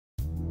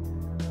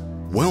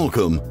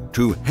Welcome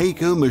to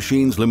Hako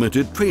Machines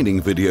Limited training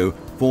video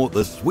for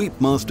the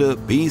Sweepmaster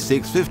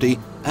B650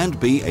 and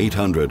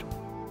B800.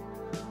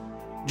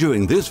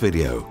 During this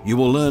video, you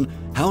will learn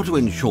how to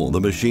ensure the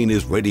machine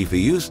is ready for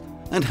use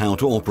and how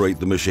to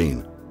operate the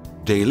machine,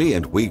 daily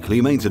and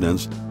weekly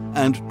maintenance,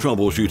 and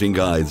troubleshooting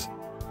guides.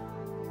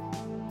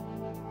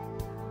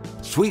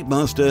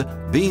 Sweepmaster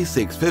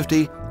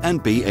B650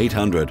 and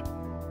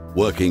B800.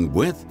 Working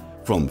width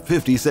from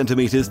 50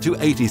 centimeters to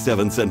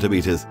 87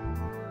 centimeters.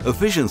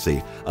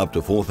 Efficiency up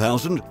to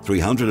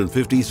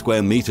 4,350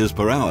 square meters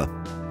per hour.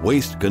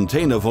 Waste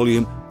container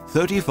volume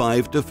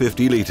 35 to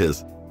 50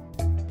 liters.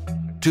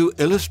 To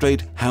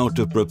illustrate how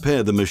to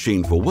prepare the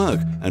machine for work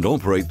and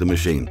operate the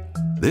machine,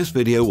 this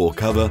video will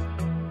cover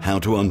how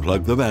to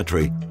unplug the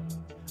battery,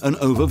 an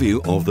overview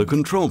of the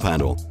control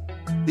panel,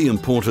 the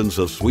importance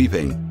of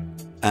sweeping,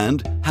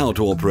 and how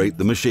to operate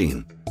the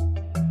machine.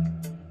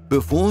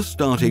 Before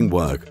starting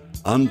work,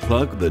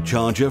 unplug the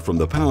charger from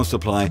the power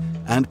supply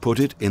and put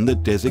it in the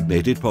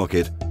designated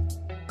pocket.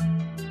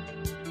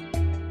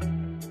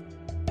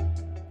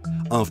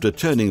 After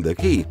turning the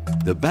key,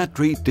 the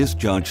battery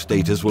discharge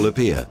status will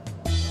appear.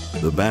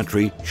 The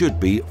battery should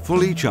be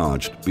fully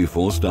charged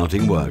before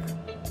starting work.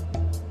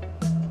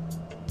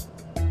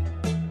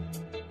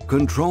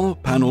 Control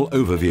panel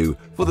overview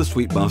for the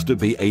Sweepmaster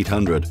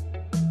B800.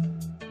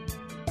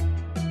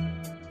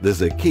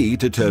 There's a key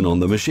to turn on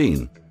the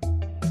machine,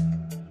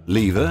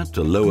 lever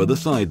to lower the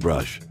side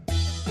brush,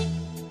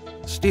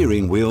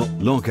 steering wheel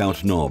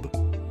lockout knob,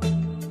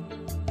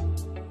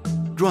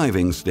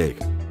 driving stick,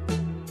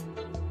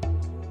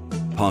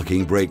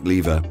 parking brake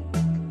lever,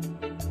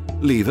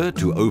 lever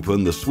to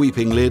open the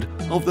sweeping lid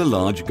of the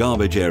large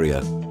garbage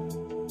area,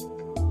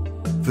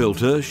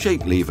 filter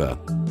shake lever,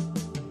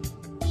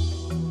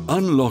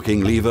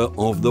 unlocking lever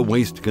of the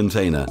waste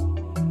container,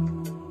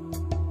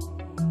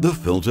 the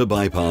filter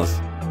bypass.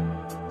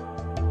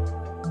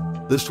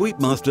 The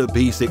Sweepmaster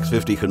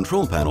B650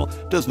 control panel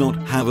does not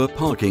have a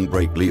parking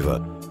brake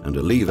lever and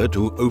a lever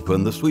to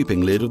open the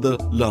sweeping lid of the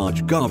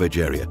large garbage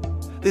area.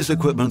 This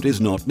equipment is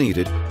not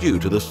needed due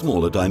to the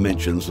smaller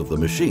dimensions of the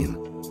machine.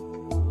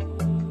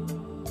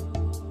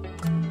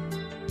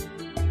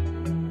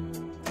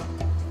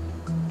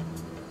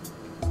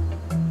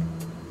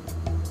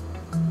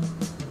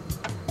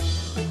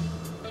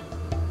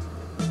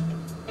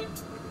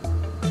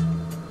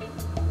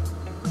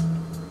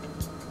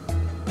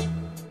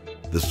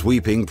 The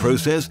sweeping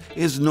process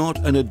is not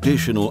an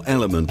additional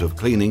element of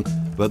cleaning,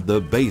 but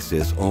the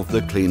basis of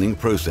the cleaning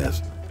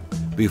process.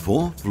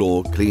 Before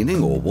floor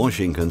cleaning or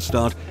washing can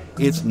start,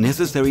 it's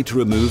necessary to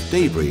remove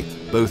debris,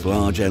 both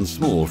large and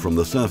small, from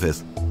the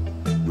surface.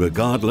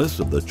 Regardless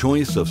of the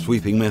choice of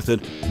sweeping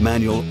method,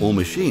 manual or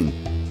machine,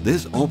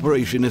 this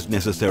operation is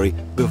necessary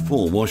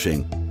before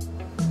washing.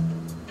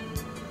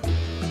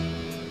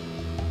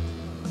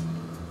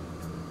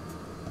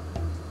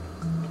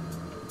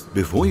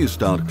 Before you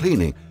start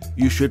cleaning,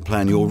 you should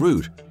plan your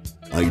route.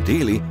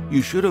 Ideally,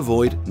 you should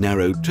avoid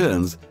narrow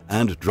turns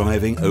and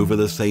driving over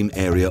the same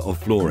area of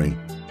flooring.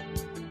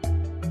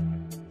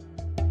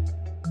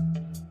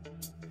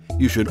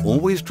 You should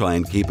always try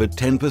and keep a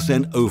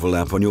 10%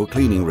 overlap on your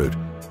cleaning route.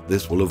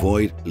 This will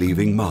avoid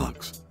leaving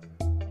marks.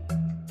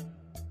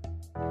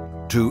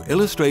 To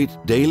illustrate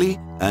daily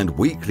and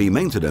weekly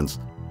maintenance,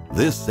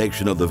 this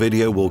section of the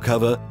video will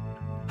cover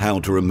how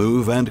to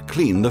remove and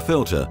clean the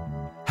filter,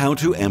 how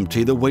to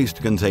empty the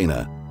waste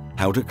container,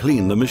 how to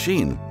clean the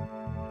machine,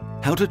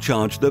 how to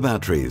charge the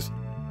batteries,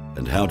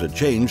 and how to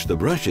change the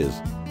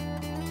brushes.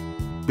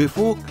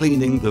 Before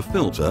cleaning the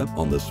filter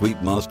on the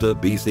Sweepmaster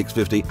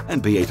B650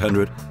 and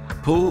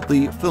B800, pull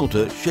the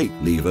filter shake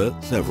lever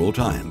several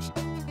times.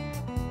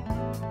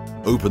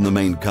 Open the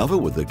main cover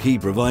with the key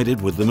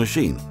provided with the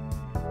machine.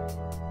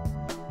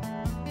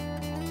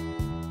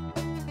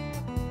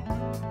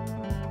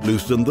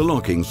 Loosen the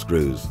locking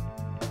screws.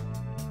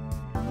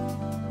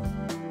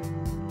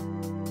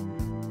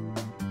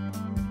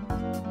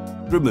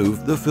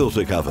 Remove the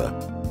filter cover.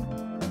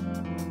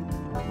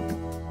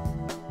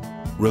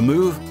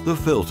 Remove the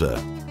filter.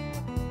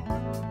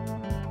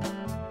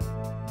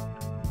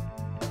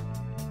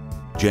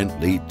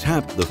 Gently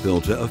tap the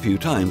filter a few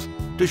times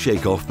to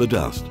shake off the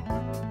dust.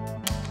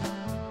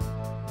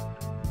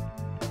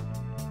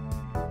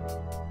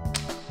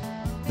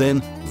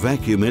 Then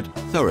vacuum it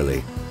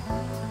thoroughly.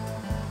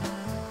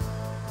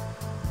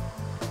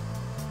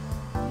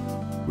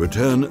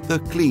 Return the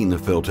clean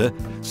filter,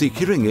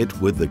 securing it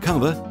with the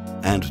cover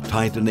and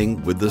tightening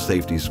with the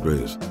safety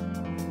screws.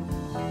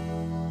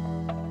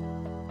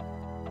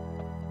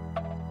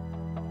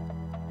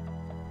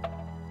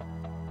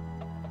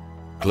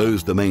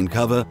 Close the main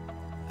cover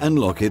and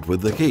lock it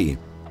with the key.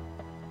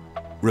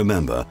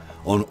 Remember,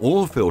 on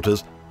all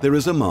filters there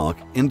is a mark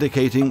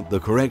indicating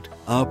the correct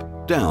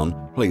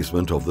up-down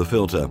placement of the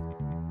filter.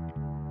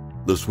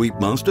 The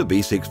Sweepmaster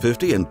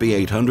B650 and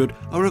B800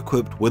 are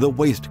equipped with a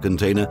waste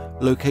container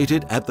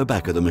located at the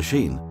back of the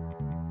machine.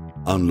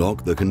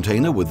 Unlock the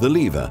container with the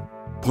lever.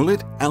 Pull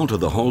it out of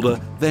the holder,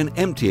 then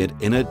empty it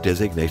in a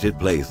designated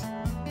place.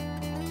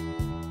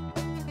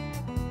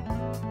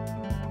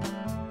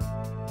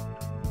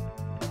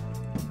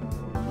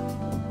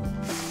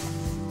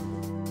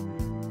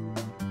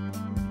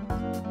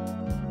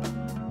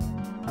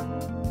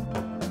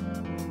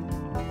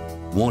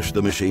 Wash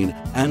the machine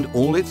and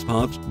all its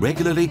parts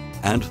regularly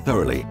and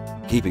thoroughly.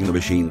 Keeping the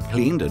machine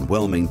cleaned and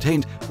well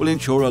maintained will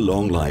ensure a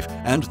long life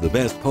and the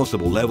best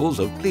possible levels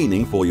of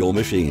cleaning for your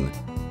machine.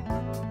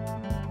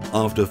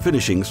 After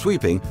finishing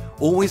sweeping,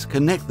 always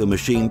connect the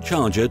machine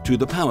charger to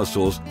the power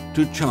source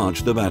to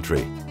charge the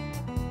battery.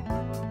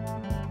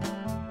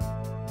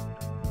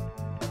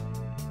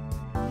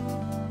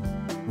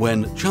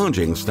 When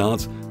charging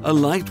starts, a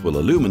light will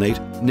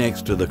illuminate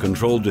next to the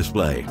control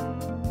display.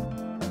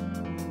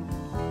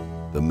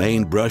 The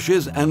main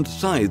brushes and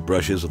side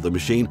brushes of the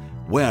machine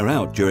wear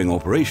out during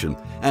operation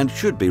and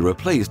should be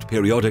replaced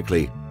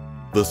periodically.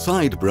 The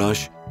side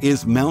brush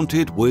is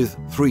mounted with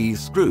 3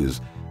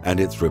 screws and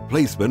its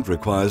replacement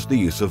requires the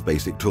use of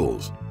basic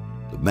tools.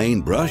 The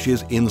main brush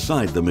is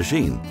inside the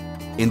machine.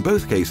 In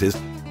both cases,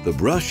 the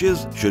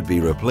brushes should be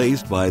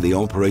replaced by the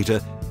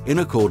operator in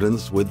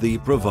accordance with the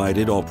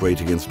provided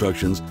operating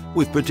instructions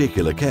with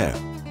particular care.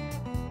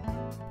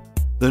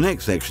 The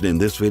next section in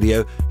this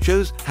video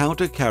shows how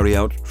to carry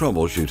out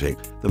troubleshooting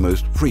the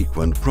most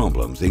frequent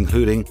problems,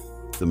 including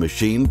the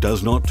machine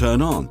does not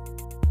turn on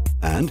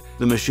and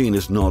the machine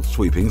is not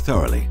sweeping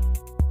thoroughly.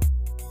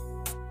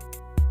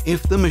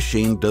 If the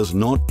machine does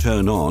not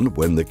turn on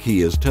when the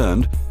key is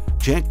turned,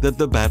 check that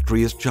the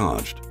battery is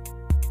charged.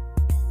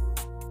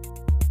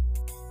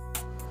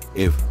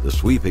 If the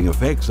sweeping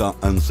effects are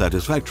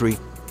unsatisfactory,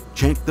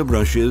 check the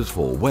brushes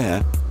for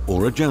wear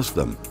or adjust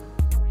them.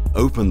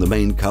 Open the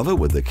main cover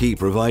with the key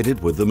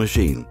provided with the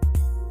machine.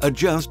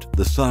 Adjust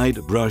the side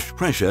brush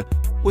pressure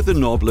with the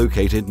knob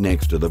located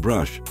next to the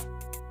brush.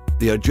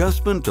 The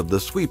adjustment of the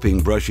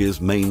sweeping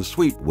brush's main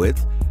sweep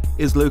width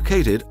is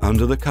located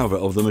under the cover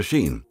of the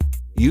machine.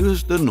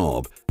 Use the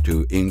knob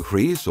to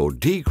increase or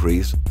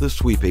decrease the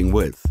sweeping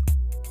width.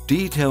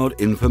 Detailed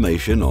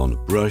information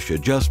on brush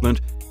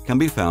adjustment can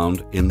be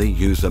found in the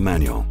user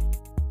manual.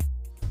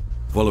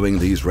 Following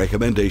these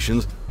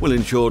recommendations will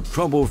ensure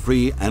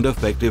trouble-free and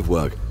effective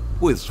work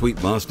with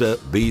Sweepmaster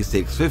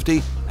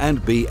B650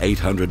 and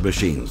B800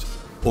 machines.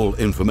 All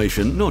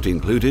information not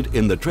included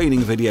in the training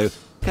video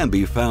can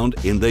be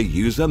found in the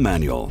user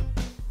manual.